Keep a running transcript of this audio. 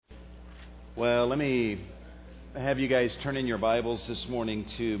Well, let me have you guys turn in your Bibles this morning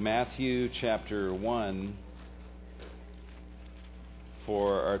to Matthew chapter 1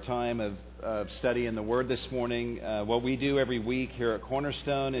 for our time of study in the Word this morning. What we do every week here at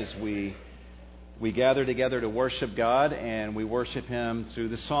Cornerstone is we gather together to worship God, and we worship Him through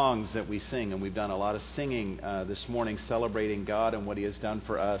the songs that we sing. And we've done a lot of singing this morning, celebrating God and what He has done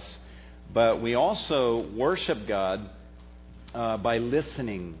for us. But we also worship God by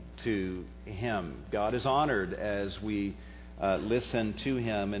listening to Him. God is honored as we listen to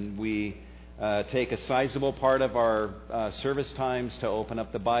Him, and we take a sizable part of our service times to open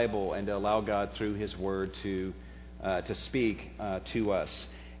up the Bible and to allow God through His Word to speak to us.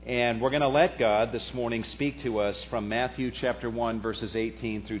 And we're going to let God this morning speak to us from Matthew chapter 1, verses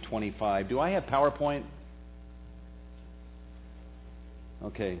 18 through 25. Do I have PowerPoint?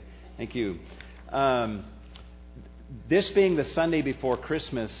 Okay, thank you. This being the Sunday before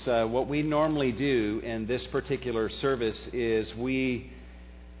Christmas, what we normally do in this particular service is we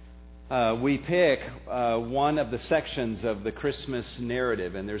pick one of the sections of the Christmas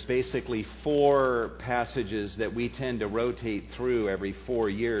narrative, and there's basically 4 passages that we tend to rotate through every 4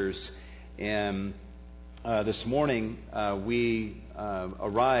 years. And this morning we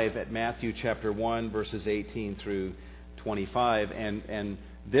arrive at Matthew chapter 1, verses 18 through 25, and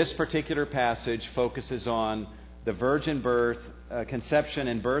this particular passage focuses on the virgin birth, conception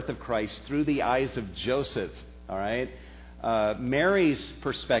and birth of Christ through the eyes of Joseph. All right. Mary's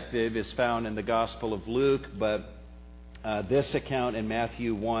perspective is found in the Gospel of Luke, but this account in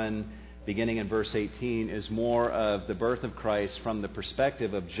Matthew 1, beginning in verse 18, is more of the birth of Christ from the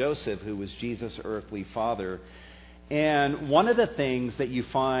perspective of Joseph, who was Jesus' earthly father. And one of the things that you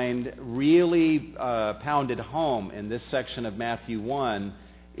find really pounded home in this section of Matthew 1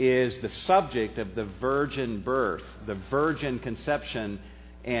 is the subject of the virgin birth, the virgin conception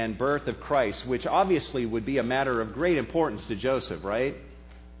and birth of Christ, which obviously would be a matter of great importance to Joseph, right?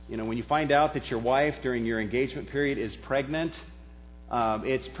 You know, when you find out that your wife during your engagement period is pregnant,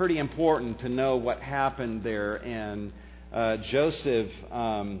 it's pretty important to know what happened there. And Joseph,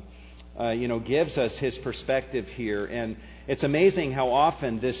 gives us his perspective here. And it's amazing how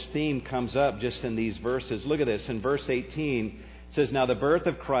often this theme comes up just in these verses. Look at this. In verse 18, it says, "Now the birth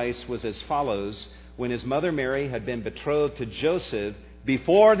of Christ was as follows. When his mother Mary had been betrothed to Joseph,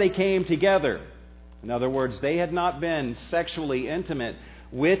 before they came together." In other words, they had not been sexually intimate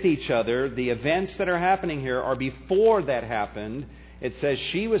with each other. The events that are happening here are before that happened. It says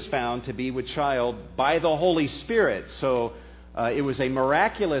she was found to be with child by the Holy Spirit. So it was a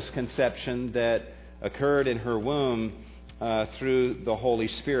miraculous conception that occurred in her womb through the Holy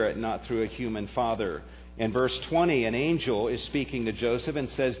Spirit, not through a human father. In verse 20, an angel is speaking to Joseph and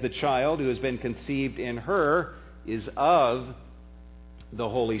says, "The child who has been conceived in her is of the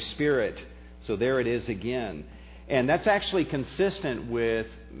Holy Spirit." So there it is again. And that's actually consistent with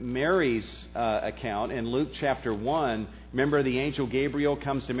Mary's account in Luke chapter 1. Remember, the angel Gabriel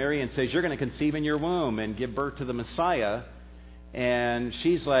comes to Mary and says, "You're going to conceive in your womb and give birth to the Messiah." And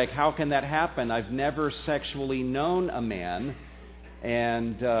she's like, "How can that happen? I've never sexually known a man."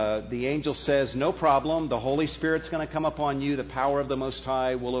 And the angel says, "No problem. The Holy Spirit's going to come upon you. The power of the Most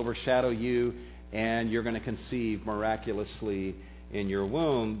High will overshadow you, and you're going to conceive miraculously in your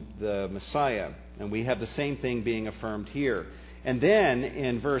womb the Messiah." And we have the same thing being affirmed here. And then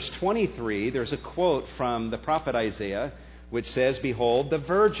in verse 23, there's a quote from the prophet Isaiah, which says, "Behold, the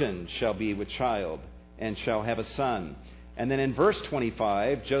virgin shall be with child and shall have a son." And then in verse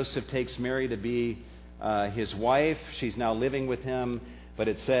 25, Joseph takes Mary to be his wife. She's now living with him, but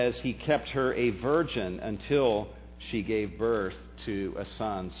it says he kept her a virgin until she gave birth to a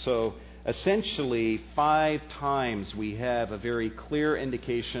son. So essentially 5 times we have a very clear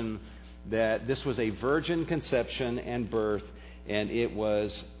indication that this was a virgin conception and birth, and it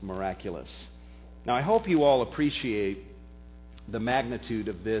was miraculous. Now, I hope you all appreciate the magnitude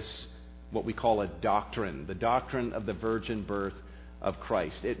of this, what we call a doctrine, the doctrine of the virgin birth of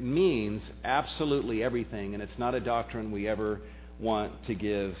Christ. It means absolutely everything, and it's not a doctrine we ever want to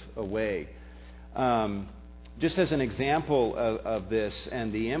give away. Just as an example of this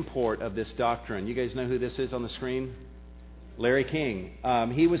and the import of this doctrine, you guys know who this is on the screen? Larry King.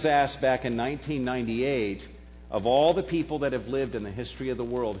 He was asked back in 1998, of all the people that have lived in the history of the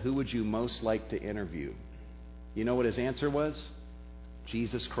world, who would you most like to interview? You know what his answer was?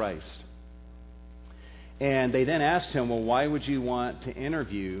 Jesus Christ. And they then asked him, "Well, why would you want to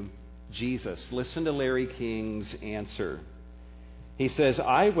interview Jesus?" Listen to Larry King's answer. He says,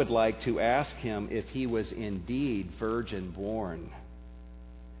 "I would like to ask him if he was indeed virgin born.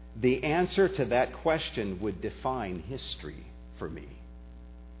 The answer to that question would define history for me."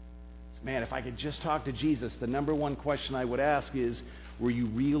 man, if I could just talk to Jesus, the number one question I would ask is, were you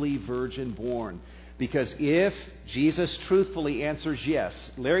really virgin born? Because if Jesus truthfully answers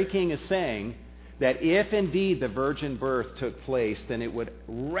yes, Larry King is saying that if indeed the virgin birth took place, then it would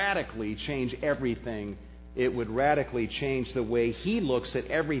radically change everything. It would radically change the way he looks at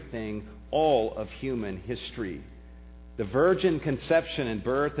everything, all of human history. The virgin conception and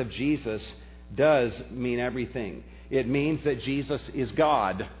birth of Jesus does mean everything. It means that Jesus is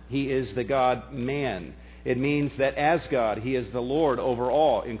God. He is the God-man. It means that as God, He is the Lord over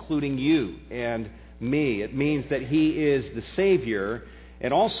all, including you and me. It means that He is the Savior.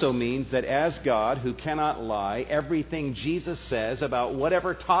 It also means that as God, who cannot lie, everything Jesus says about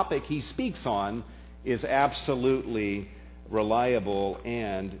whatever topic He speaks on is absolutely reliable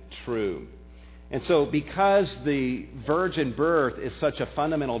and true. And so because the virgin birth is such a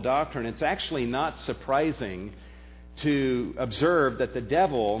fundamental doctrine, it's actually not surprising to observe that the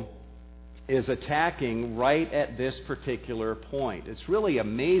devil is attacking right at this particular point. It's really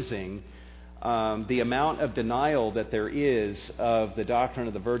amazing the amount of denial that there is of the doctrine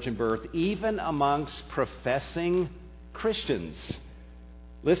of the virgin birth, even amongst professing Christians.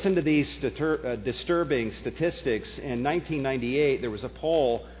 Listen to these disturbing statistics. In 1998, there was a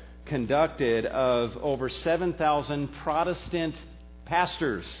poll conducted of over 7,000 Protestant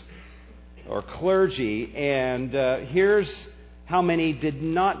pastors or clergy, and here's how many did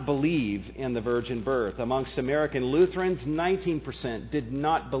not believe in the virgin birth. Amongst American Lutherans, 19% did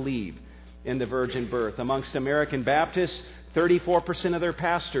not believe in the virgin birth. Amongst American Baptists, 34% of their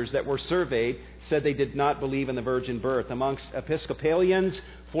pastors that were surveyed said they did not believe in the virgin birth. Amongst Episcopalians,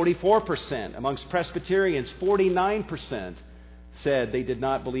 44%. Amongst Presbyterians, 49% said they did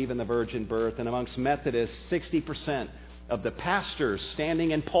not believe in the virgin birth. And amongst Methodists, 60% of the pastors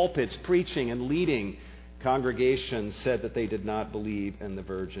standing in pulpits, preaching and leading congregations said that they did not believe in the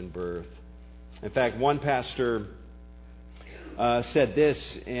virgin birth. In fact, one pastor said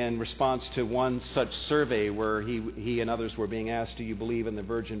this in response to one such survey where he and others were being asked, do you believe in the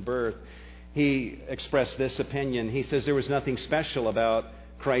virgin birth? He expressed this opinion. He says there was nothing special about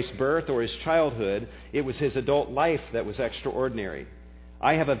Christ's birth or His childhood. It was His adult life that was extraordinary.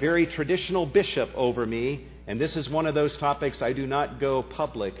 I have a very traditional bishop over me, and this is one of those topics I do not go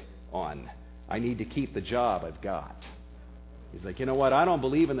public on. I need to keep the job I've got. He's like, you know what? I don't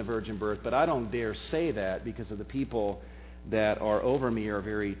believe in the virgin birth, but I don't dare say that because of the people that are over me are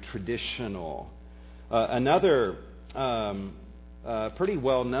very traditional. Another pretty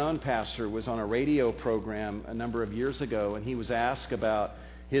well-known pastor was on a radio program a number of years ago, and he was asked about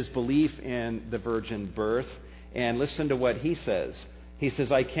his belief in the virgin birth. And listen to what he says. He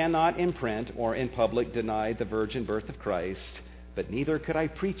says, I cannot in print or in public deny the virgin birth of Christ, but neither could I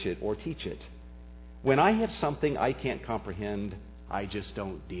preach it or teach it. When I have something I can't comprehend, I just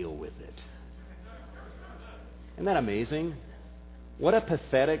don't deal with it. Isn't that amazing? What a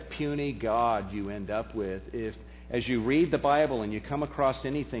pathetic, puny God you end up with if, as you read the Bible and you come across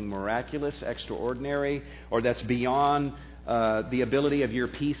anything miraculous, extraordinary, or that's beyond the ability of your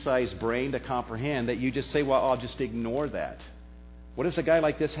pea-sized brain to comprehend, that you just say, well, I'll just ignore that. What does a guy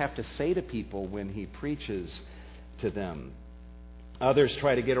like this have to say to people when he preaches to them? Others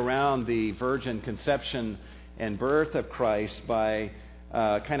try to get around the virgin conception and birth of Christ by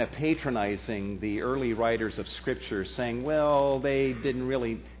kind of patronizing the early writers of Scripture, saying, well, they didn't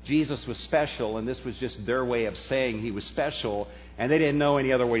really, Jesus was special, and this was just their way of saying He was special, and they didn't know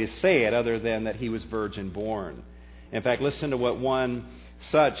any other way to say it other than that He was virgin born. In fact, listen to what one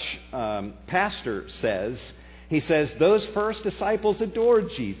such pastor says. He says, those first disciples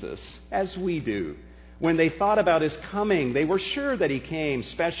adored Jesus, as we do. When they thought about His coming, they were sure that He came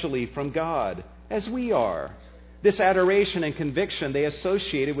specially from God, as we are. This adoration and conviction they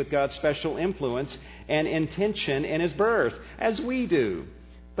associated with God's special influence and intention in His birth, as we do.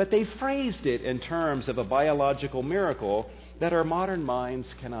 But they phrased it in terms of a biological miracle that our modern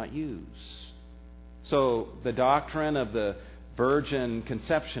minds cannot use. So the doctrine of the virgin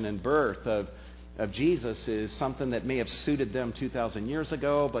conception and birth of Jesus is something that may have suited them 2,000 years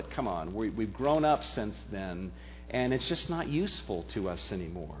ago, but come on, we've grown up since then, and it's just not useful to us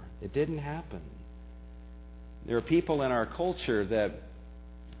anymore. It didn't happen. There are people in our culture that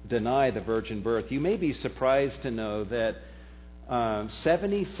deny the virgin birth. You may be surprised to know that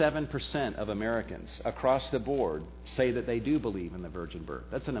 77% of Americans across the board say that they do believe in the virgin birth.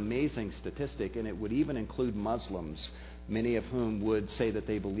 That's an amazing statistic, and it would even include Muslims, many of whom would say that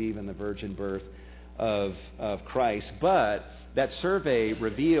they believe in the virgin birth of Christ. But that survey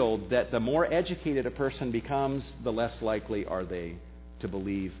revealed that the more educated a person becomes, the less likely are they to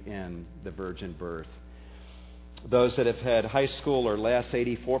believe in the virgin birth. Those that have had high school or less,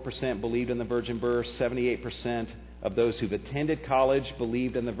 84% believed in the virgin birth. 78% of those who've attended college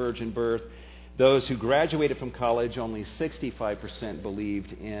believed in the virgin birth. Those who graduated from college, only 65%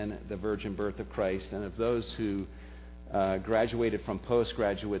 believed in the virgin birth of Christ. And of those who graduated from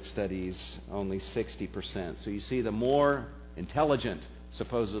postgraduate studies, only 60%. So you see, the more intelligent,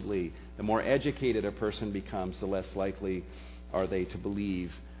 supposedly, the more educated a person becomes, the less likely are they to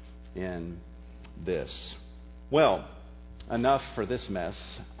believe in this. Well, enough for this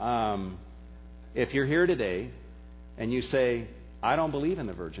mess. If you're here today and you say, I don't believe in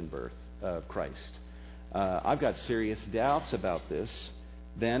the virgin birth of Christ, I've got serious doubts about this,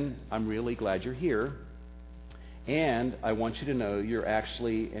 then I'm really glad you're here. And I want you to know you're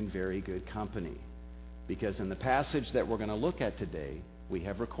actually in very good company. Because in the passage that we're going to look at today, we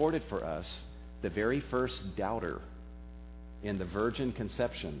have recorded for us the very first doubter in the virgin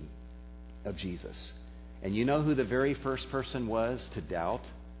conception of Jesus. And you know who the very first person was to doubt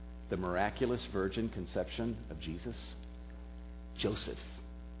the miraculous virgin conception of Jesus? Joseph.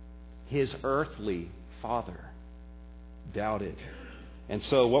 His earthly father doubted. And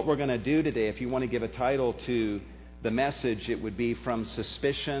so what we're going to do today, if you want to give a title to the message, it would be From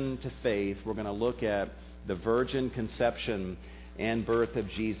Suspicion to Faith. We're going to look at the virgin conception and birth of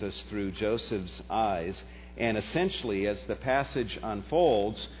Jesus through Joseph's eyes. And essentially, as the passage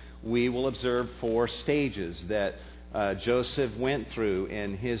unfolds, we will observe 4 stages that Joseph went through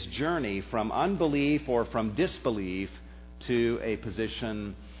in his journey from unbelief or from disbelief to a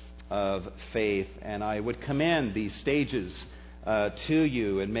position of faith. And I would commend these stages to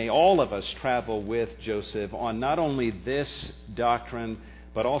you, and may all of us travel with Joseph on not only this doctrine,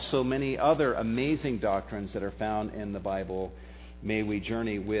 but also many other amazing doctrines that are found in the Bible. May we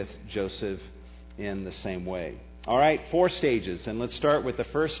journey with Joseph in the same way. All right, 4 stages, and let's start with the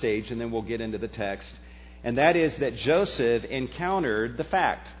first stage, and then we'll get into the text. And that is that Joseph encountered the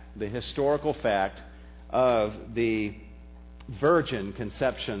fact, the historical fact, of the virgin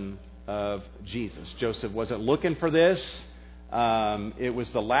conception of Jesus. Joseph wasn't looking for this. It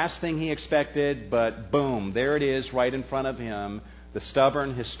was the last thing he expected, but boom, there it is right in front of him, the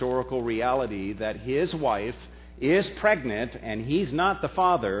stubborn historical reality that his wife is pregnant and he's not the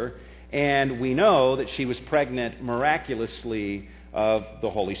father, and we know that she was pregnant miraculously of the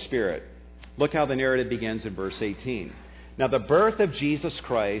Holy Spirit. Look how the narrative begins in verse 18. Now the birth of Jesus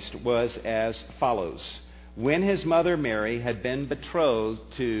Christ was as follows. When his mother Mary had been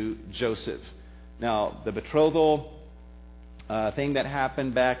betrothed to Joseph. Now the betrothal thing that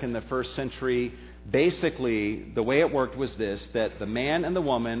happened back in the first century, basically the way it worked was this, that the man and the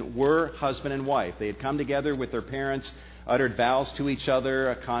woman were husband and wife. They had come together with their parents, uttered vows to each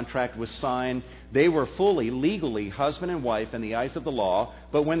other, a contract was signed. They were fully, legally husband and wife in the eyes of the law.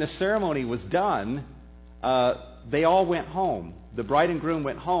 But when the ceremony was done, they all went home. The bride and groom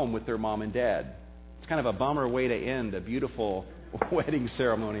went home with their mom and dad. It's kind of a bummer way to end a beautiful wedding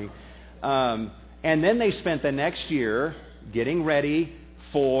ceremony. And then they spent the next year getting ready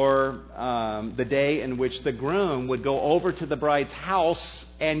for the day in which the groom would go over to the bride's house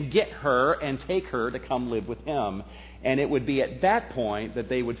and get her and take her to come live with him. And it would be at that point that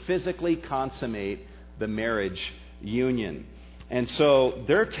they would physically consummate the marriage union. And so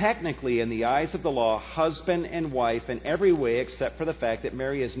they're technically, in the eyes of the law, husband and wife in every way except for the fact that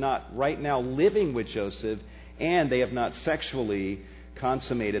Mary is not right now living with Joseph, and they have not sexually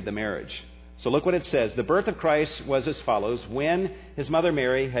consummated the marriage. So look what it says. The birth of Christ was as follows. When his mother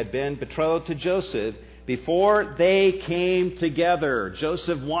Mary had been betrothed to Joseph, before they came together.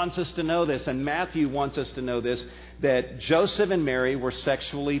 Joseph wants us to know this, and Matthew wants us to know this, that Joseph and Mary were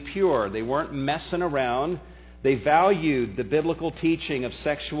sexually pure. They weren't messing around. They valued the biblical teaching of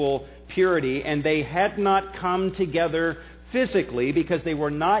sexual purity, and they had not come together physically because they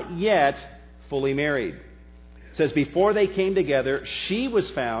were not yet fully married. It says, before they came together, she was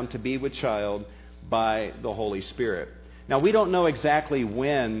found to be with child by the Holy Spirit. Now, we don't know exactly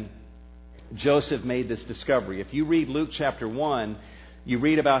when Joseph made this discovery. If you read Luke chapter 1, you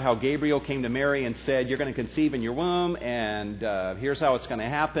read about how Gabriel came to Mary and said, you're going to conceive in your womb, and here's how it's going to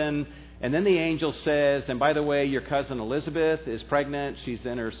happen. And then the angel says, and by the way, your cousin Elizabeth is pregnant. She's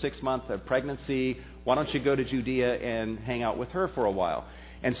in her 6th month of pregnancy. Why don't you go to Judea and hang out with her for a while?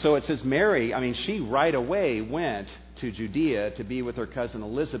 And so it says Mary, she right away went to Judea to be with her cousin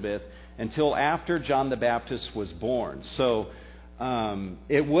Elizabeth until after John the Baptist was born. So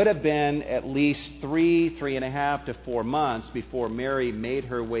it would have been at least 3.5 to 4 months before Mary made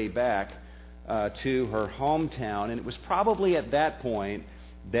her way back to her hometown. And it was probably at that point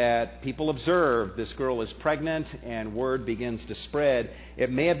that people observe this girl is pregnant and word begins to spread. It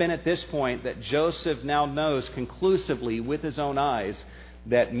may have been at this point that Joseph now knows conclusively with his own eyes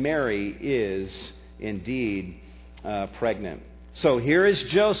that Mary is indeed pregnant. So here is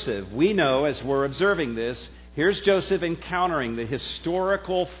Joseph. We know as we're observing this, here's Joseph encountering the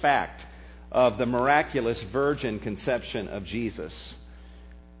historical fact of the miraculous virgin conception of Jesus.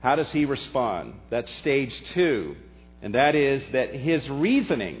 How does he respond? That's stage 2. And that is that his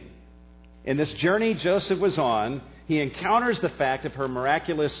reasoning in this journey Joseph was on, he encounters the fact of her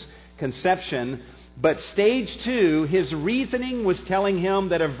miraculous conception, but stage 2, his reasoning was telling him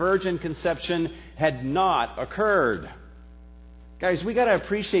that a virgin conception had not occurred. Guys, we got to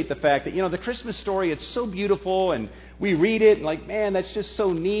appreciate the fact that, the Christmas story, it's so beautiful, and we read it and like, man, that's just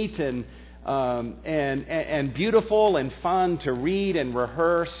so neat and beautiful and fun to read and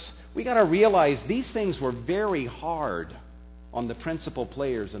rehearse. We got to realize these things were very hard on the principal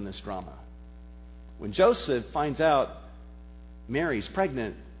players in this drama. When Joseph finds out Mary's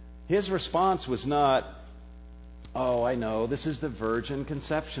pregnant, his response was not, oh, I know, this is the virgin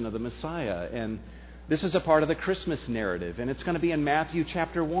conception of the Messiah, and this is a part of the Christmas narrative, and it's going to be in Matthew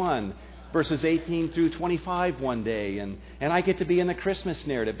chapter 1, verses 18 through 25 one day, and I get to be in the Christmas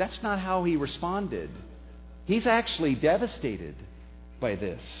narrative. That's not how he responded. He's actually devastated by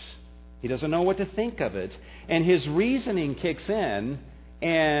this. He doesn't know what to think of it. And his reasoning kicks in,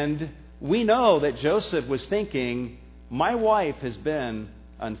 and we know that Joseph was thinking, my wife has been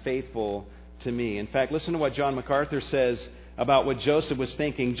unfaithful to me. In fact, listen to what John MacArthur says about what Joseph was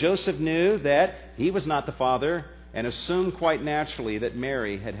thinking. Joseph knew that he was not the father and assumed quite naturally that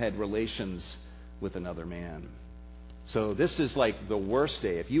Mary had had relations with another man. So this is like the worst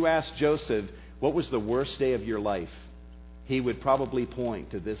day. If you ask Joseph, what was the worst day of your life? He would probably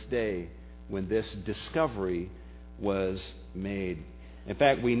point to this day when this discovery was made. In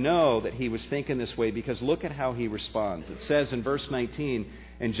fact, we know that he was thinking this way because look at how he responds. It says in verse 19,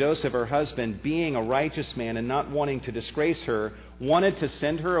 and Joseph, her husband, being a righteous man and not wanting to disgrace her, wanted to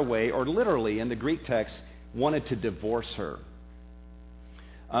send her away, or literally in the Greek text, wanted to divorce her.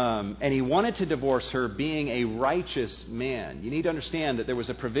 And he wanted to divorce her being a righteous man. You need to understand that there was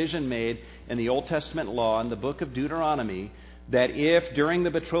a provision made in the Old Testament law in the book of Deuteronomy that if during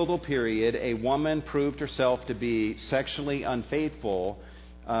the betrothal period a woman proved herself to be sexually unfaithful,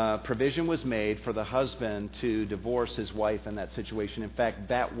 provision was made for the husband to divorce his wife in that situation. In fact,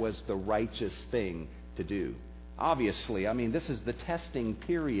 that was the righteous thing to do. Obviously, this is the testing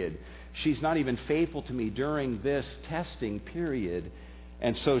period. She's not even faithful to me during this testing period.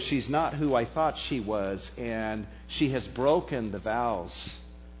 And so she's not who I thought she was. And she has broken the vows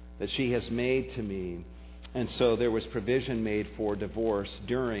that she has made to me. And so there was provision made for divorce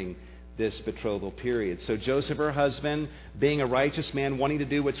during this betrothal period. So Joseph, her husband, being a righteous man, wanting to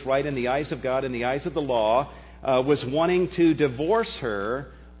do what's right in the eyes of God, in the eyes of the law, was wanting to divorce her.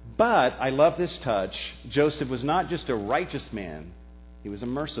 But, I love this touch, Joseph was not just a righteous man, he was a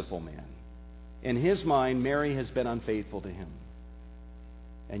merciful man. In his mind, Mary has been unfaithful to him.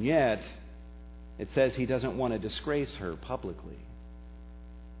 And yet, it says he doesn't want to disgrace her publicly.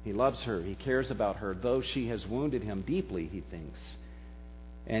 He loves her, he cares about her, though she has wounded him deeply, he thinks.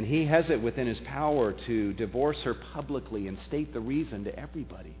 And he has it within his power to divorce her publicly and state the reason to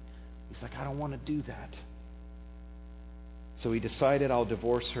everybody. He's like, I don't want to do that. So he decided, I'll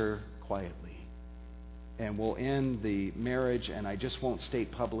divorce her quietly. And we'll end the marriage, and I just won't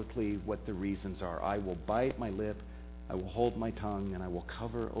state publicly what the reasons are. I will bite my lip, I will hold my tongue, and I will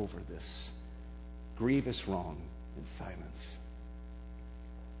cover over this grievous wrong in silence.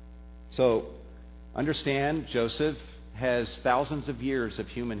 So, understand, Joseph has thousands of years of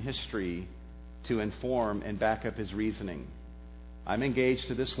human history to inform and back up his reasoning. I'm engaged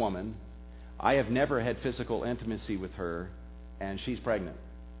to this woman. I have never had physical intimacy with her, and she's pregnant.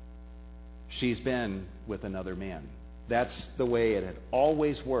 She's been with another man. That's the way it had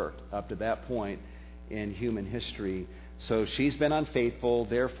always worked up to that point in human history. So she's been unfaithful,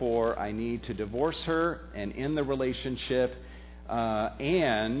 therefore I need to divorce her and end the relationship.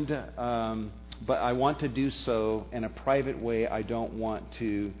 But I want to do so in a private way. I don't want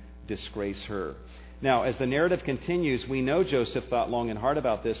to disgrace her. Now, as the narrative continues, we know Joseph thought long and hard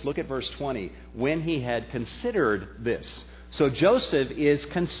about this. Look at verse 20. When he had considered this. So Joseph is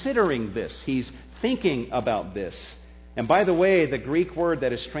considering this. He's thinking about this. And by the way, the Greek word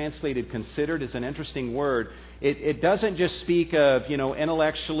that is translated considered is an interesting word. It doesn't just speak of,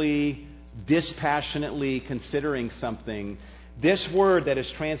 intellectually, dispassionately considering something. This word that is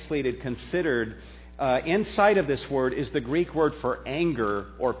translated considered, inside of this word is the Greek word for anger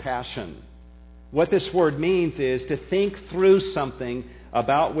or passion. What this word means is to think through something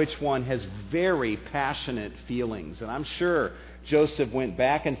about which one has very passionate feelings. And I'm sure Joseph went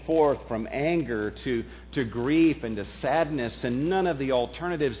back and forth from anger to grief and to sadness, and none of the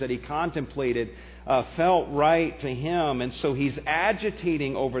alternatives that he contemplated felt right to him. And so he's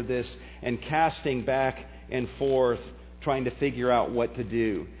agitating over this and casting back and forth, trying to figure out what to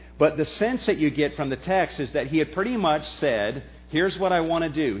do. But the sense that you get from the text is that he had pretty much said, here's what I want to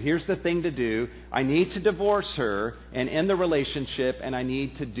do. Here's the thing to do. I need to divorce her and end the relationship, and I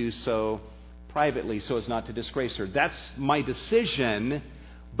need to do so privately so as not to disgrace her. That's my decision.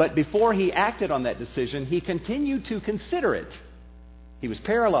 But before he acted on that decision, he continued to consider it. He was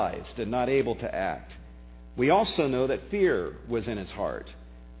paralyzed and not able to act. We also know that fear was in his heart,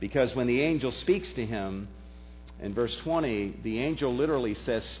 because when the angel speaks to him, in verse 20, the angel literally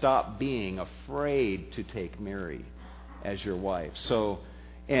says, stop being afraid to take Mary as your wife. So,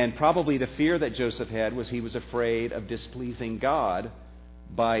 and probably the fear that Joseph had was he was afraid of displeasing God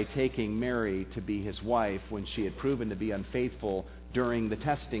by taking Mary to be his wife when she had proven to be unfaithful during the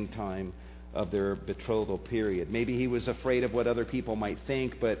testing time of their betrothal period. Maybe he was afraid of what other people might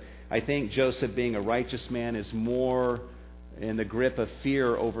think, but I think Joseph, being a righteous man, is more in the grip of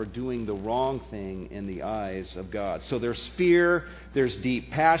fear over doing the wrong thing in the eyes of God. So there's fear, there's deep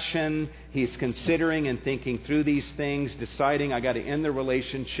passion. He's considering and thinking through these things, deciding I got to end the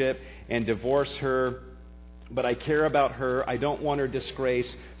relationship and divorce her. But I care about her. I don't want her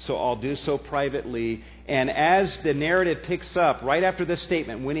disgraced, so I'll do so privately. And as the narrative picks up, right after this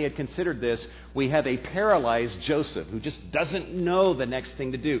statement, when he had considered this, we have a paralyzed Joseph who just doesn't know the next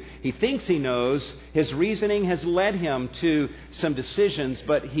thing to do. He thinks he knows. His reasoning has led him to some decisions,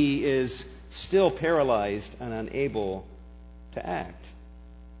 but he is still paralyzed and unable to act.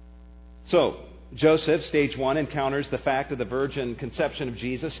 So, Joseph, stage 1, encounters the fact of the virgin conception of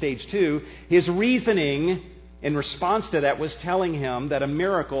Jesus. Stage 2, his reasoning in response to that was telling him that a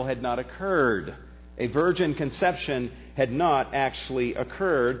miracle had not occurred. A virgin conception had not actually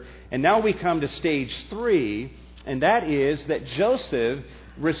occurred. And now we come to stage 3, and that is that Joseph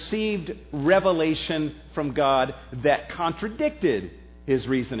received revelation from God that contradicted his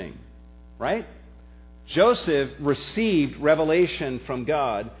reasoning. Right? Joseph received revelation from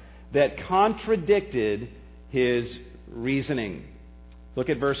God that contradicted his reasoning. Look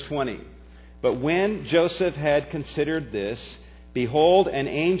at verse 20. But when Joseph had considered this, behold, an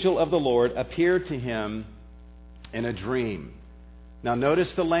angel of the Lord appeared to him in a dream. Now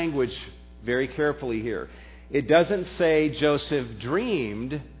notice the language very carefully here. It doesn't say Joseph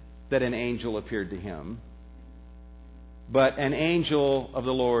dreamed that an angel appeared to him, but an angel of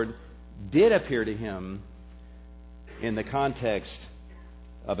the Lord did appear to him in the context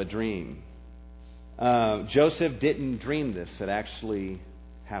of a dream. Joseph didn't dream this. It actually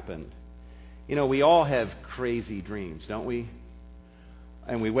happened. You know, we all have crazy dreams, don't we?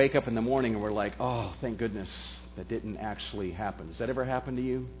 And we wake up in the morning and we're like, oh, thank goodness that didn't actually happen. Does that ever happen to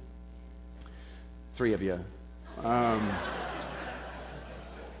you? 3 of you.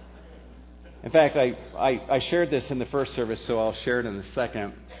 In fact, I shared this in the first service, so I'll share it in the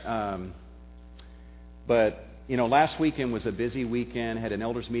second. But you know, last weekend was a busy weekend. Had an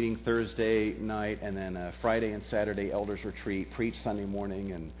elders meeting Thursday night, and then a Friday and Saturday elders retreat. Preached Sunday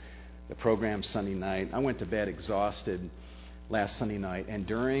morning, and the program Sunday night. I went to bed exhausted last Sunday night, and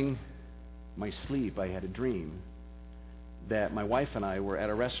during my sleep, I had a dream that my wife and I were at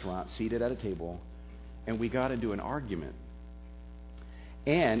a restaurant, seated at a table, and we got into an argument.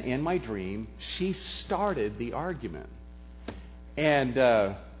 And in my dream, she started the argument. And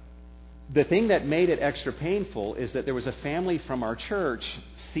the thing that made it extra painful is that there was a family from our church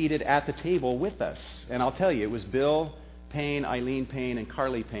seated at the table with us. And I'll tell you, it was Bill Payne, Eileen Payne, and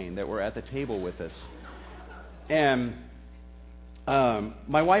Carly Payne that were at the table with us. And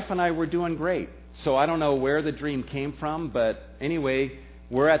my wife and I were doing great. So I don't know where the dream came from, but anyway,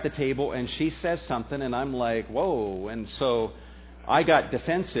 we're at the table, and she says something, and I'm like, whoa. And so I got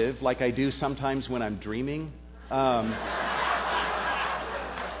defensive, like I do sometimes when I'm dreaming.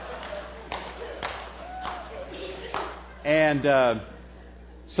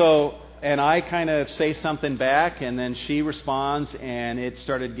 And I kind of say something back, and then she responds, and it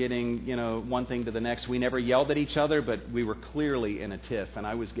started getting, one thing to the next. We never yelled at each other, but we were clearly in a tiff, and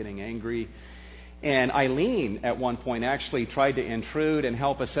I was getting angry. And Eileen, at one point, actually tried to intrude and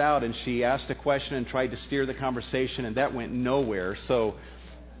help us out, and she asked a question and tried to steer the conversation, and that went nowhere. So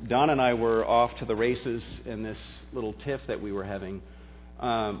Don and I were off to the races in this little tiff that we were having.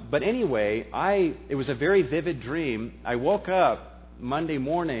 But anyway, it was a very vivid dream. I woke up Monday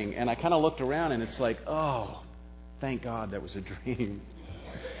morning, and I kind of looked around, and it's like, oh, thank God that was a dream.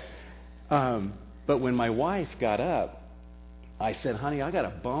 But when my wife got up, I said, honey, I got a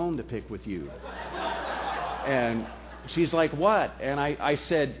bone to pick with you. And she's like, what? And I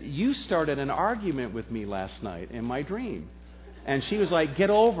said, you started an argument with me last night in my dream. And she was like, get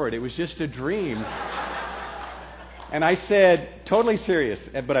over it. It was just a dream. And I said, totally serious,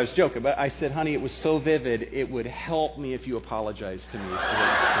 but I was joking. But I said, honey, it was so vivid, it would help me if you apologized to me.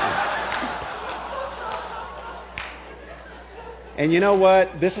 And you know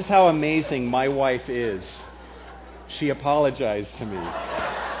what? This is how amazing my wife is. She apologized to me.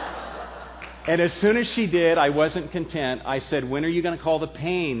 And as soon as she did, I wasn't content. I said, when are you going to call the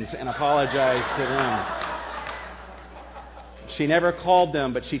Paynes and apologize to them? She never called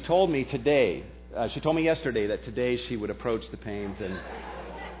them, but she told me today. She told me yesterday that today she would approach the Paynes and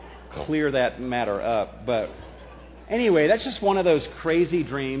clear that matter up. But anyway, that's just one of those crazy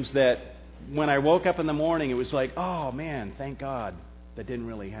dreams that when I woke up in the morning, it was like, oh man, thank God that didn't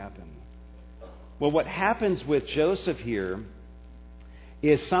really happen. Well, what happens with Joseph here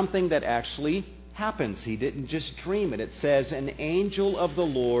is something that actually happens. He didn't just dream it. It says an angel of the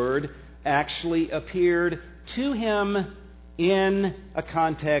Lord actually appeared to him in a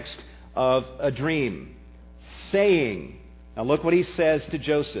context of a dream, saying, now look what he says to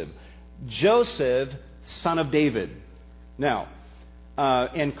Joseph. Joseph, son of David. Now,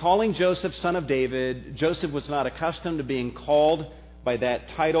 in calling Joseph son of David, Joseph was not accustomed to being called by that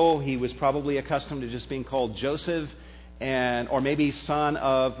title. He was probably accustomed to just being called Joseph, or maybe son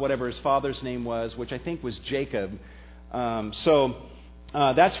of whatever his father's name was, which I think was Jacob. So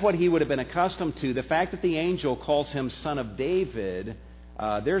that's what he would have been accustomed to. The fact that the angel calls him son of David,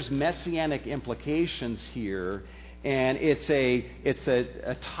 there's messianic implications here. And it's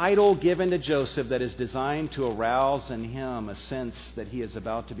a title given to Joseph that is designed to arouse in him a sense that he is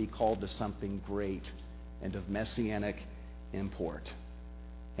about to be called to something great and of messianic import.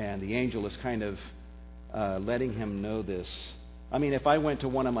 And the angel is kind of letting him know this. I mean, if I went to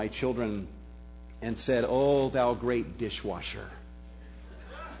one of my children and said, "Oh, thou great dishwasher,"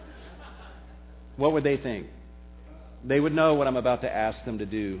 what would they think? They would know what I'm about to ask them to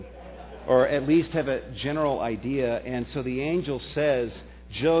do, or at least have a general idea. And so the angel says,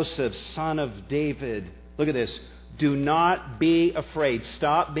 Joseph, son of David, look at this, do not be afraid.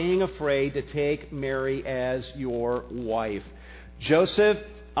 Stop being afraid to take Mary as your wife. Joseph,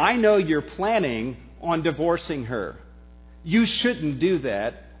 I know you're planning on divorcing her. You shouldn't do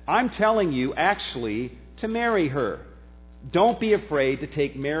that. I'm telling you, actually, to marry her. Don't be afraid to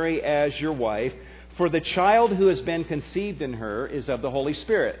take Mary as your wife, for the child who has been conceived in her is of the Holy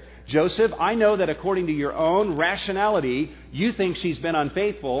Spirit. Joseph, I know that according to your own rationality, you think she's been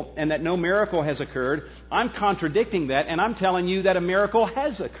unfaithful and that no miracle has occurred. I'm contradicting that, and I'm telling you that a miracle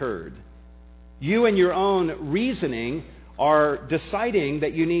has occurred. You and your own reasoning are deciding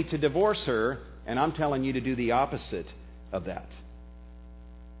that you need to divorce her, and I'm telling you to do the opposite of that.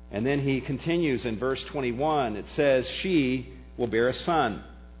 And then he continues in verse 21. It says, she will bear a son.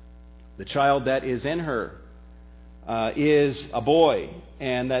 The child that is in her is a boy,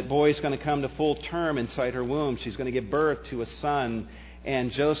 and that boy is going to come to full term inside her womb. She's going to give birth to a son,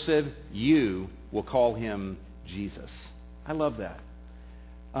 and Joseph, you will call him Jesus. I love that.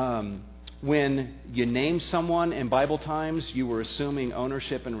 When you name someone in Bible times, you were assuming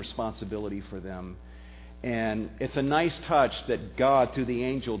ownership and responsibility for them. And it's a nice touch that God, through the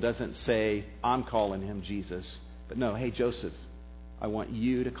angel, doesn't say, I'm calling him Jesus. But no, hey, Joseph, I want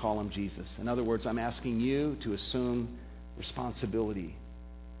you to call him Jesus. In other words, I'm asking you to assume responsibility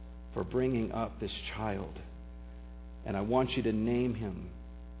for bringing up this child. And I want you to name him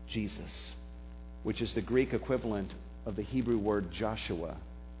Jesus, which is the Greek equivalent of the Hebrew word Joshua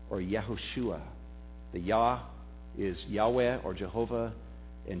or Yehoshua. The Yah is Yahweh or Jehovah,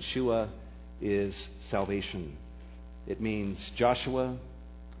 and Shua is salvation. It means Joshua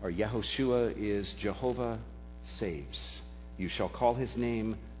or Yehoshua is Jehovah saves. You shall call his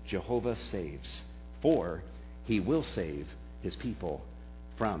name Jehovah saves, for he will save his people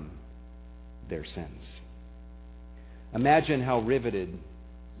from their sins. Imagine how riveted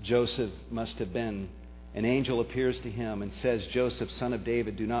Joseph must have been. An angel appears to him and says, Joseph, son of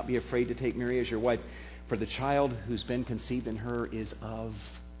David, do not be afraid to take Mary as your wife, for the child who's been conceived in her is of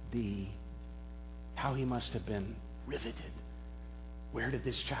thee. How he must have been riveted. Where did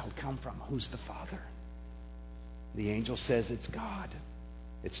this child come from? Who's the father? The angel says it's God.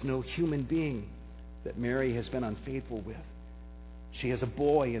 It's no human being that Mary has been unfaithful with. She has a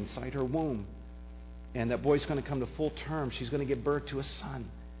boy inside her womb. And that boy's going to come to full term. She's going to give birth to a son.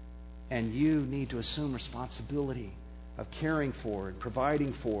 And you need to assume responsibility of caring for and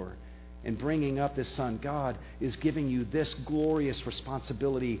providing for and bringing up this son. God is giving you this glorious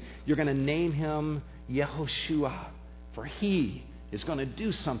responsibility. You're going to name him Yehoshua, For he is going to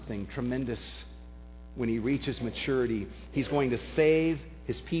do something tremendous when he reaches maturity. He's going to save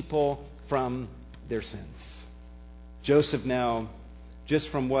his people from their sins. Joseph now, just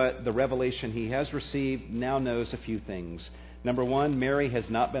from what the revelation he has received, now knows a few things. Number one, Mary has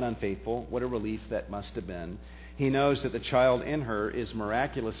not been unfaithful. What a relief that must have been. He knows that the child in her is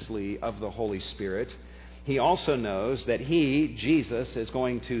miraculously of the Holy Spirit. He also knows that he, Jesus, is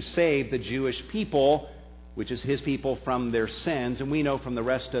going to save the Jewish people, which is his people, from their sins. And we know from the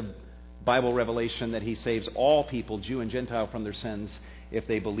rest of Bible revelation that he saves all people, Jew and Gentile, from their sins if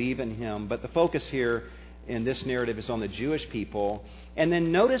they believe in him. But the focus here in this narrative is on the Jewish people. And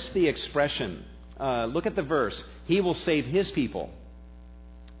then notice the expression. Look at the verse. He will save his people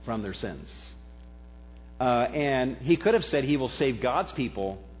from their sins. And he could have said he will save God's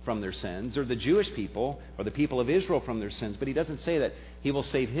people from their sins, or the Jewish people, or the people of Israel from their sins. But he doesn't say that. He will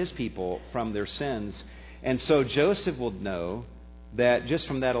save his people from their sins. And so Joseph will know that just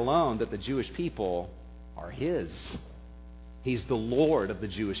from that alone, that the Jewish people are his. He's the Lord of the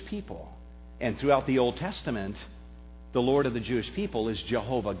Jewish people. And throughout the Old Testament, the Lord of the Jewish people is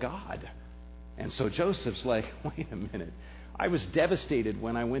Jehovah God. And so Joseph's like, wait a minute. I was devastated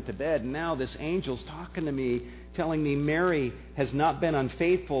when I went to bed. Now this angel's talking to me, telling me Mary has not been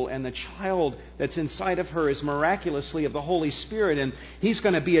unfaithful, and the child that's inside of her is miraculously of the Holy Spirit, and he's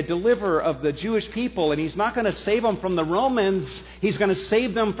going to be a deliverer of the Jewish people, and he's not going to save them from the Romans. He's going to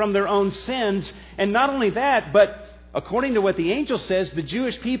save them from their own sins. And not only that, but according to what the angel says, the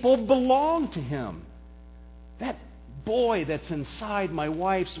Jewish people belong to him. That boy that's inside my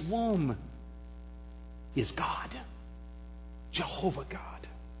wife's womb is God. Jehovah God.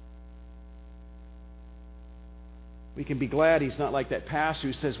 We can be glad he's not like that pastor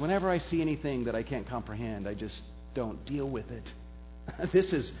who says, whenever I see anything that I can't comprehend, I just don't deal with it.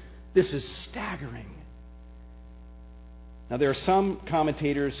 This is staggering. Now, there are some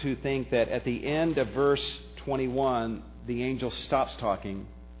commentators who think that at the end of verse 21, the angel stops talking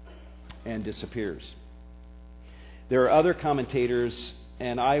and disappears. There are other commentators,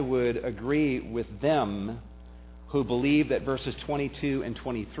 and I would agree with them, who believe that verses 22 and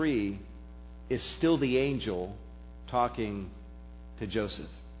 23 is still the angel talking to Joseph.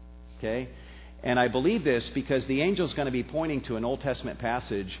 Okay? And I believe this because the angel is going to be pointing to an Old Testament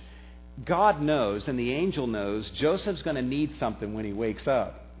passage. God knows, and the angel knows, Joseph's going to need something when he wakes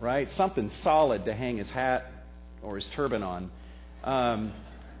up, right? Something solid to hang his hat or his turban on.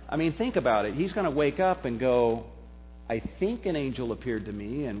 I mean, think about it. He's going to wake up and go, I think an angel appeared to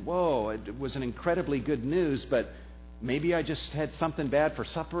me, and whoa, it was an incredibly good news, but maybe I just had something bad for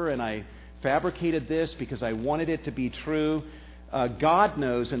supper and I fabricated this because I wanted it to be true. God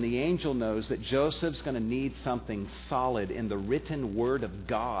knows and the angel knows that Joseph's going to need something solid in the written word of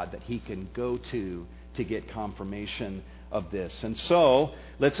God that he can go to get confirmation of this. And so,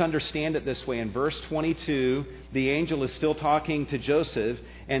 let's understand it this way. In verse 22, the angel is still talking to Joseph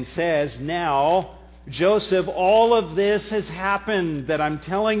and says, now, Joseph, all of this has happened that I'm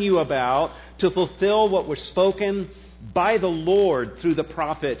telling you about to fulfill what was spoken by the Lord through the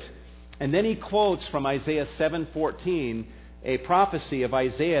prophet. And then he quotes from Isaiah 7:14, a prophecy of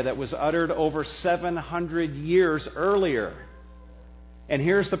Isaiah that was uttered over 700 years earlier. And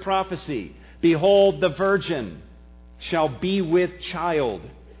here's the prophecy. Behold, the virgin shall be with child,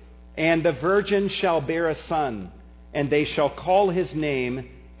 and the virgin shall bear a son, and they shall call his name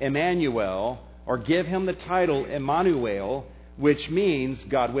Emmanuel, or give him the title Emmanuel, which means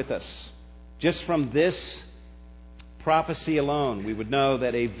God with us. Just from this prophecy alone, we would know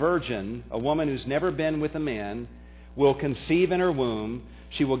that a virgin, a woman who's never been with a man, will conceive in her womb.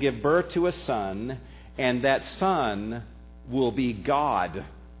 She will give birth to a son, and that son will be God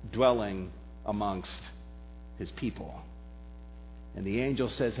dwelling amongst his people. And the angel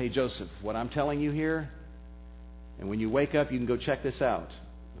says, hey, Joseph, what I'm telling you here, and when you wake up, you can go check this out.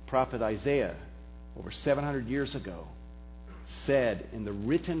 The prophet Isaiah, over 700 years ago, said in the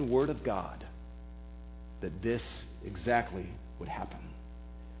written word of God that this exactly would happen.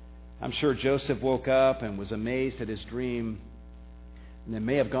 I'm sure Joseph woke up and was amazed at his dream, and then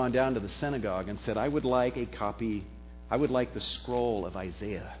may have gone down to the synagogue and said, I would like the scroll of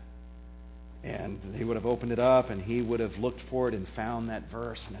Isaiah. And they would have opened it up, and he would have looked for it and found that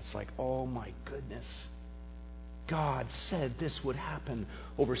verse, and it's like, oh my goodness. God said this would happen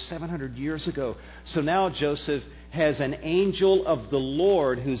over 700 years ago. So now Joseph has an angel of the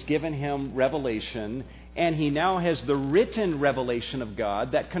Lord who's given him revelation, and he now has the written revelation of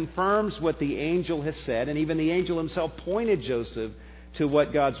God that confirms what the angel has said, and even the angel himself pointed Joseph to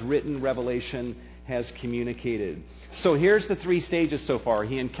what God's written revelation has communicated. So here's the three stages so far.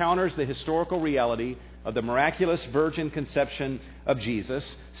 He encounters the historical reality of the miraculous virgin conception of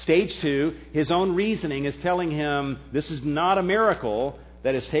Jesus. Stage 2, his own reasoning is telling him this is not a miracle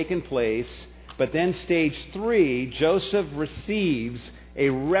that has taken place. But then stage 3, Joseph receives a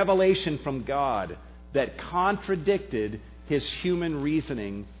revelation from God that contradicted his human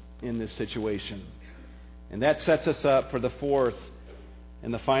reasoning in this situation. And that sets us up for the fourth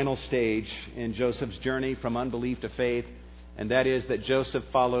and the final stage in Joseph's journey from unbelief to faith, and that is that Joseph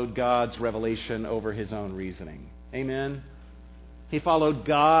followed God's revelation over his own reasoning. Amen? He followed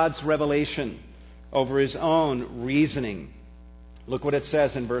God's revelation over his own reasoning. Look what it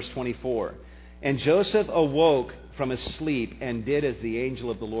says in verse 24. And Joseph awoke from his sleep and did as the angel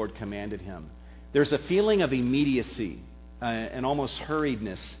of the Lord commanded him. There's a feeling of immediacy and almost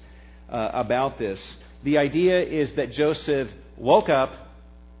hurriedness about this. The idea is that Joseph woke up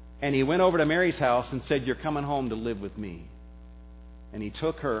and he went over to Mary's house and said, "You're coming home to live with me." And he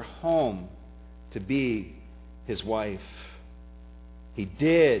took her home to be his wife. He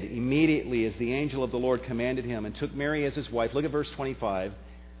did immediately as the angel of the Lord commanded him and took Mary as his wife. Look at verse 25.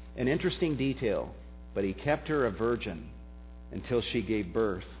 An interesting detail. But he kept her a virgin until she gave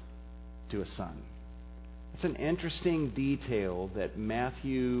birth to a son. It's an interesting detail that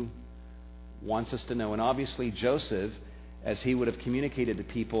Matthew wants us to know. And obviously Joseph, as he would have communicated to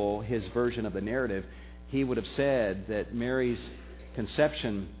people his version of the narrative, he would have said that Mary's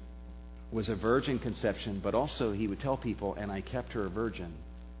conception was a virgin conception, but also he would tell people, and I kept her a virgin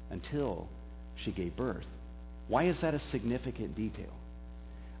until she gave birth. Why is that a significant detail?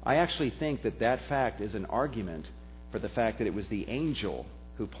 I actually think that that fact is an argument for the fact that it was the angel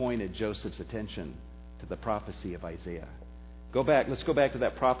who pointed Joseph's attention to the prophecy of Isaiah. Let's go back to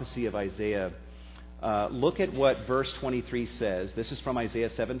that prophecy of Isaiah. Look at what verse 23 says. This is from Isaiah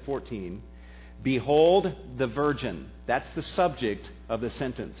 7:14. Behold the virgin. That's the subject of the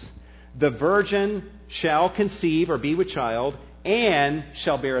sentence. The virgin shall conceive or be with child and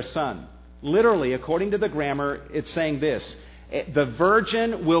shall bear a son. Literally, according to the grammar, it's saying this. The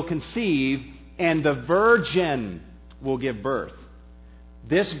virgin will conceive and the virgin will give birth.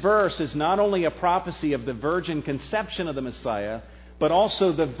 This verse is not only a prophecy of the virgin conception of the Messiah, but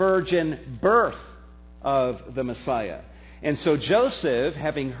also the virgin birth of the Messiah. And so Joseph,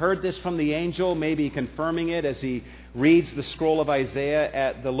 having heard this from the angel, maybe confirming it as he reads the scroll of Isaiah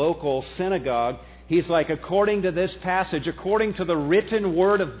at the local synagogue, he's like, according to this passage, according to the written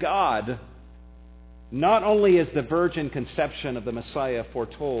word of God, not only is the virgin conception of the Messiah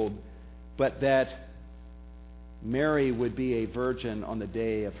foretold, but that Mary would be a virgin on the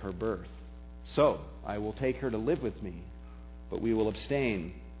day of her birth. So, I will take her to live with me, but we will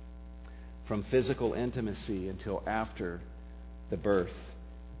abstain from physical intimacy until after the birth.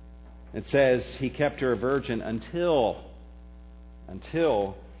 It says he kept her a virgin until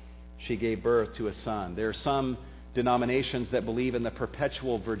she gave birth to a son. There are some denominations that believe in the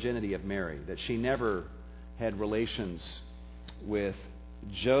perpetual virginity of Mary, that she never had relations with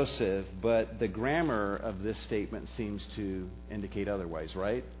Joseph, but the grammar of this statement seems to indicate otherwise,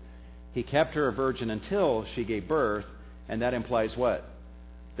 right? He kept her a virgin until she gave birth, and that implies what?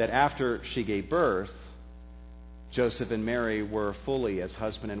 That after she gave birth, Joseph and Mary were fully as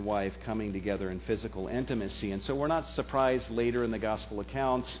husband and wife coming together in physical intimacy. And so we're not surprised later in the gospel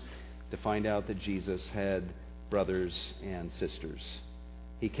accounts to find out that Jesus had brothers and sisters.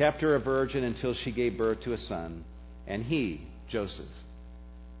 He kept her a virgin until she gave birth to a son, and he, Joseph,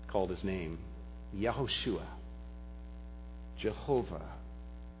 called his name Yahushua. Jehovah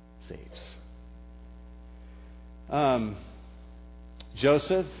saves.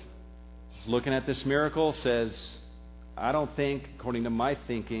 Joseph, looking at this miracle, says, I don't think, according to my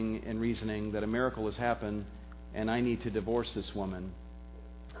thinking and reasoning, that a miracle has happened and I need to divorce this woman.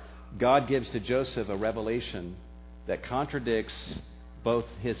 God gives to Joseph a revelation that contradicts both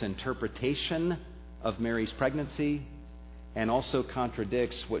his interpretation of Mary's pregnancy and also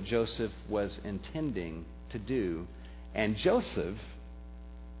contradicts what Joseph was intending to do. And Joseph,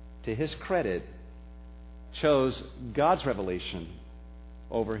 to his credit, chose God's revelation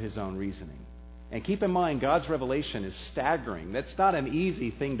over his own reasoning. And keep in mind, God's revelation is staggering. That's not an easy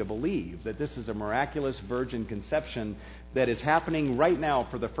thing to believe, that this is a miraculous virgin conception that is happening right now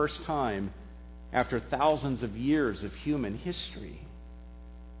for the first time after thousands of years of human history.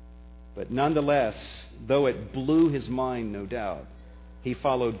 But nonetheless, though it blew his mind, no doubt, he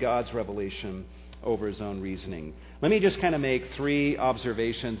followed God's revelation over his own reasoning. Let me just kind of make three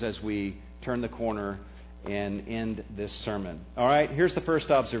observations as we turn the corner and end this sermon. All right, here's the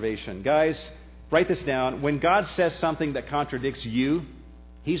first observation. Guys, write this down. When God says something that contradicts you,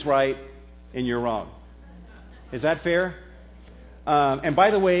 He's right and you're wrong. Is that fair? And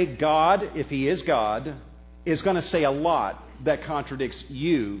by the way, God, if He is God, is going to say a lot that contradicts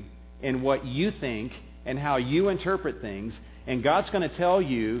you and what you think and how you interpret things. And God's going to tell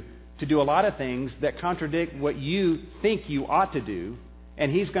you to do a lot of things that contradict what you think you ought to do.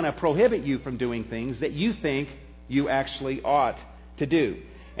 And He's going to prohibit you from doing things that you think you actually ought to do.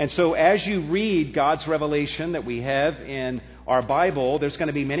 And so as you read God's revelation that we have in our Bible, there's going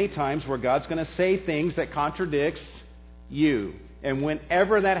to be many times where God's going to say things that contradicts you. And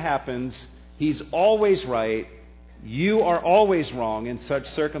whenever that happens, He's always right. You are always wrong in such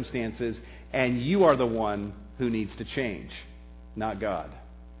circumstances, and you are the one who needs to change, not God.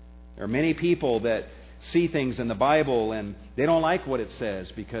 There are many people that see things in the Bible and they don't like what it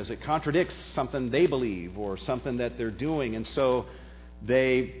says because it contradicts something they believe or something that they're doing, and so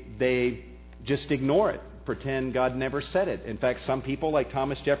they just ignore it, pretend God never said it. In fact, some people, like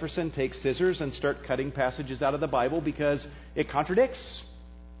Thomas Jefferson, take scissors and start cutting passages out of the Bible because it contradicts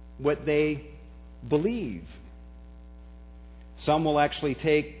what they believe. Some will actually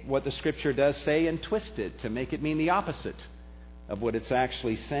take what the Scripture does say and twist it to make it mean the opposite of what it's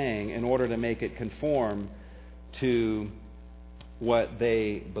actually saying in order to make it conform to what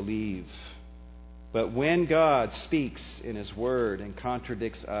they believe. But when God speaks in His Word and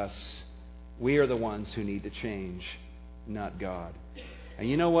contradicts us, we are the ones who need to change, not God. And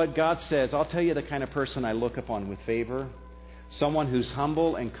you know what? God says, I'll tell you the kind of person I look upon with favor. Someone who's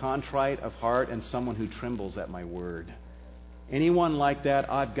humble and contrite of heart and someone who trembles at my word. Anyone like that,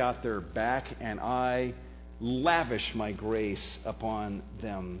 I've got their back and I lavish my grace upon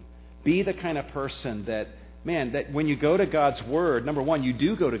them. Be the kind of person that when you go to God's Word, number one, you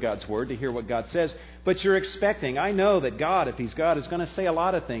do go to God's Word to hear what God says, but you're expecting, I know that God, if He's God, is going to say a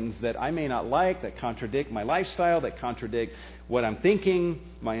lot of things that I may not like, that contradict my lifestyle, that contradict what I'm thinking,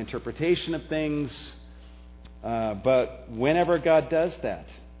 my interpretation of things. But whenever God does that,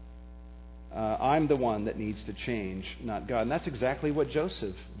 I'm the one that needs to change, not God. And that's exactly what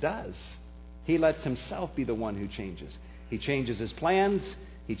Joseph does. He lets himself be the one who changes. He changes his plans,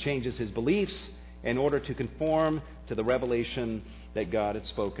 he changes his beliefs in order to conform to the revelation that God had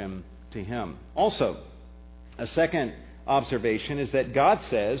spoken to him. Also, a second observation is that God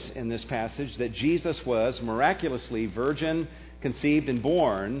says in this passage that Jesus was miraculously virgin, conceived and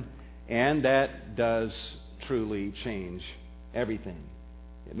born, and that does truly change everything.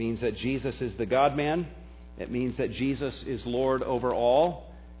 It means that Jesus is the God-man. It means that Jesus is Lord over all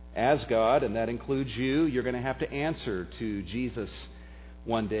as God, and that includes you. You're going to have to answer to Jesus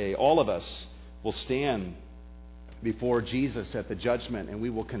one day. All of us will stand before Jesus at the judgment, and we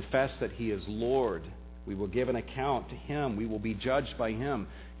will confess that He is Lord. We will give an account to Him. We will be judged by Him.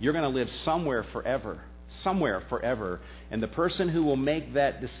 You're going to live somewhere forever. Somewhere forever. And the person who will make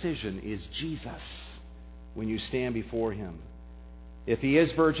that decision is Jesus when you stand before Him. If He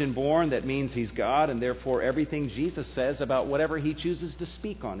is virgin born, that means He's God, and therefore everything Jesus says about whatever He chooses to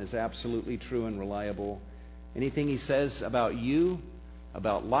speak on is absolutely true and reliable. Anything He says about you,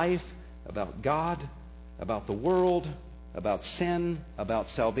 about life, about God, about the world, about sin, about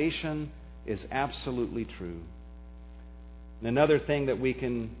salvation is absolutely true. And another thing that we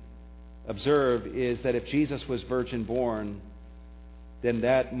can observe is that if Jesus was virgin born, then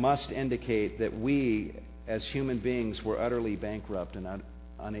that must indicate that we as human beings were utterly bankrupt and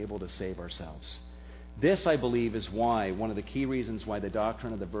unable to save ourselves. This, I believe, is why, one of the key reasons why the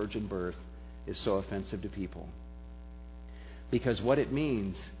doctrine of the virgin birth is so offensive to people. Because what it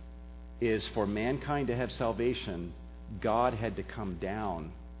means is for mankind to have salvation, God had to come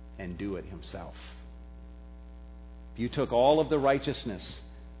down and do it Himself. If you took all of the righteousness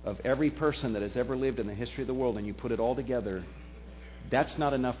of every person that has ever lived in the history of the world and you put it all together, that's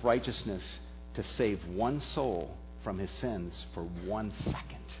not enough righteousness to save one soul from his sins for 1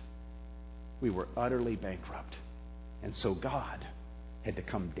 second. We were utterly bankrupt. And so God had to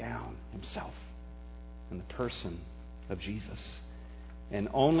come down Himself in the person of Jesus. And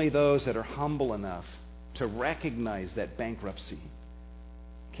only those that are humble enough to recognize that bankruptcy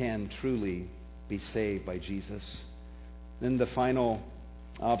can truly be saved by Jesus. Then the final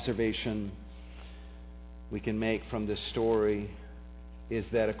observation we can make from this story is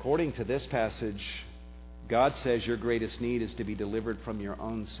that according to this passage, God says your greatest need is to be delivered from your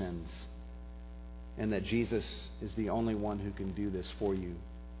own sins, and that Jesus is the only one who can do this for you.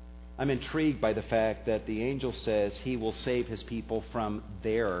 I'm intrigued by the fact that the angel says He will save His people from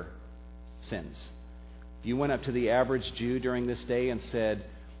their sins. If you went up to the average Jew during this day and said,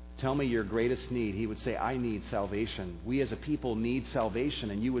 tell me your greatest need, he would say, I need salvation. We as a people need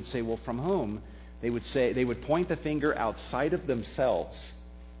salvation. And you would say, well, from whom? They would point the finger outside of themselves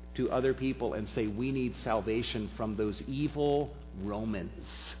to other people and say, we need salvation from those evil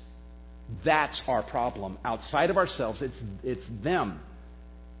Romans. That's our problem. Outside of ourselves, it's them.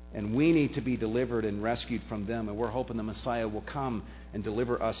 And we need to be delivered and rescued from them. And we're hoping the Messiah will come and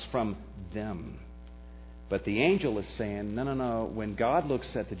deliver us from them. But the angel is saying, no. When God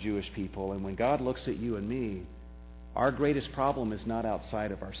looks at the Jewish people and when God looks at you and me, our greatest problem is not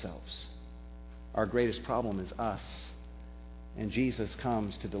outside of ourselves. Our greatest problem is us. And Jesus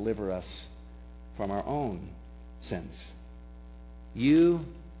comes to deliver us from our own sins. You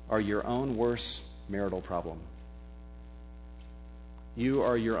are your own worst marital problem. You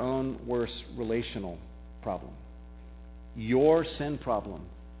are your own worst relational problem. Your sin problem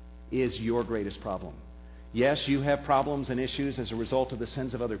is your greatest problem. Yes, you have problems and issues as a result of the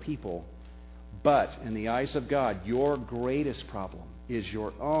sins of other people, but in the eyes of God, your greatest problem is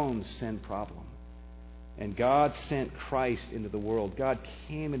your own sin problem. And God sent Christ into the world. God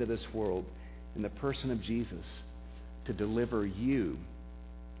came into this world in the person of Jesus to deliver you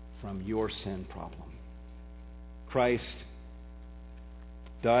from your sin problem. Christ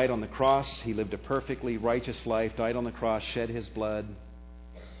died on the cross. He lived a perfectly righteous life, died on the cross, shed his blood,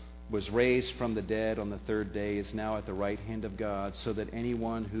 was raised from the dead on the third day, is now at the right hand of God, so that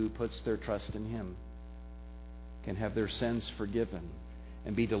anyone who puts their trust in him can have their sins forgiven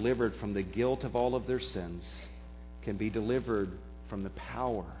and be delivered from the guilt of all of their sins, can be delivered from the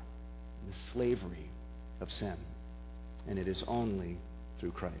power and the slavery of sin. And it is only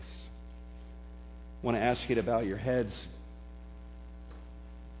through Christ. I want to ask you to bow your heads.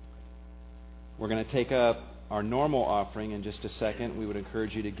 We're going to take up our normal offering in just a second. We would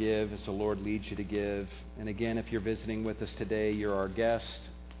encourage you to give as the Lord leads you to give. And again, if you're visiting with us today, you're our guest.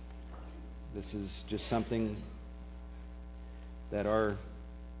 This is just something that our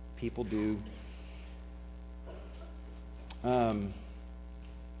people do.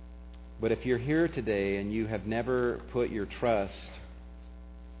 But if you're here today and you have never put your trust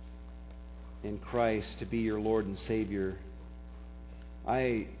in Christ to be your Lord and Savior,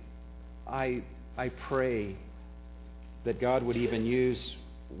 I pray that God would even use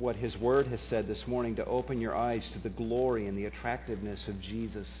what His Word has said this morning to open your eyes to the glory and the attractiveness of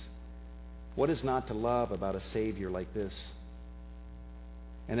Jesus. What is not to love about a Savior like this?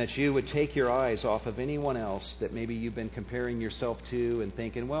 And that you would take your eyes off of anyone else that maybe you've been comparing yourself to and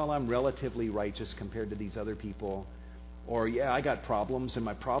thinking, well, I'm relatively righteous compared to these other people. Or, yeah, I got problems and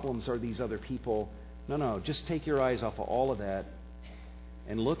my problems are these other people. No, just take your eyes off of all of that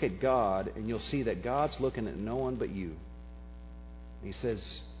and look at God, and you'll see that God's looking at no one but you. He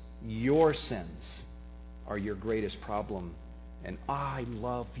says, your sins are your greatest problem. And I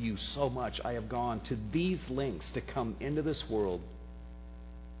love you so much. I have gone to these lengths to come into this world,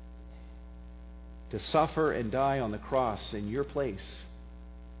 to suffer and die on the cross in your place,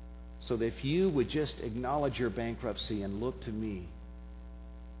 so that if you would just acknowledge your bankruptcy and look to me,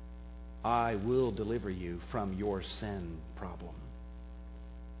 I will deliver you from your sin problem.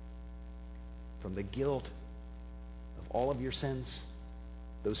 From the guilt of all of your sins,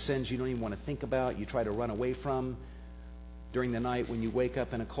 those sins you don't even want to think about, you try to run away from during the night when you wake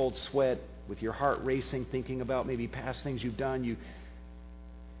up in a cold sweat with your heart racing, thinking about maybe past things you've done. You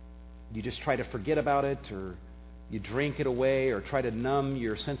just try to forget about it, or you drink it away, or try to numb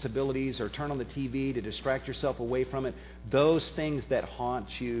your sensibilities, or turn on the TV to distract yourself away from it. Those things that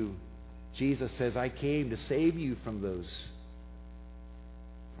haunt you, Jesus says, I came to save you from those,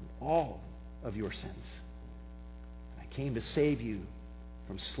 from all of your sins. I came to save you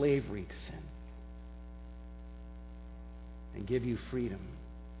from slavery to sin and give you freedom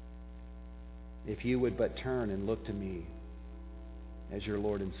if you would but turn and look to me as your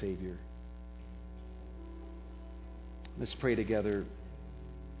Lord and Savior. Let's pray together.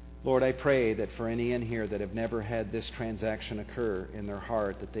 Lord, I pray that for any in here that have never had this transaction occur in their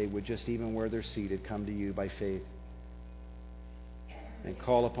heart, that they would just, even where they're seated, come to you by faith and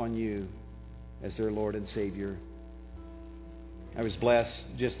call upon you as their Lord and Savior. I was blessed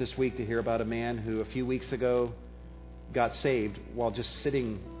just this week to hear about a man who a few weeks ago got saved while just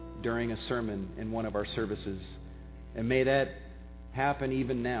sitting during a sermon in one of our services. And may that happen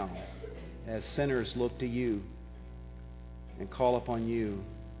even now as sinners look to you and call upon you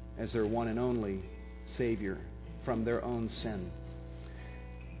as their one and only Savior from their own sin.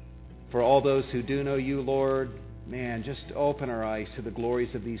 For all those who do know you, Lord, man, just open our eyes to the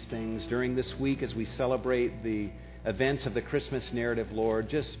glories of these things during this week as we celebrate the events of the Christmas narrative, Lord.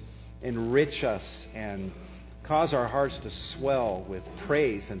 Just enrich us and cause our hearts to swell with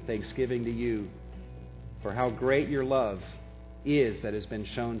praise and thanksgiving to you for how great your love is that has been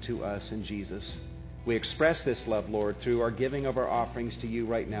shown to us in Jesus. We express this love, Lord, through our giving of our offerings to you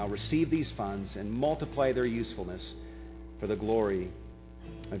right now. Receive these funds and multiply their usefulness for the glory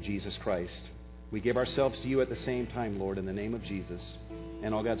of Jesus Christ. We give ourselves to you at the same time, Lord, in the name of Jesus.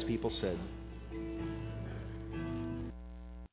 And all God's people said,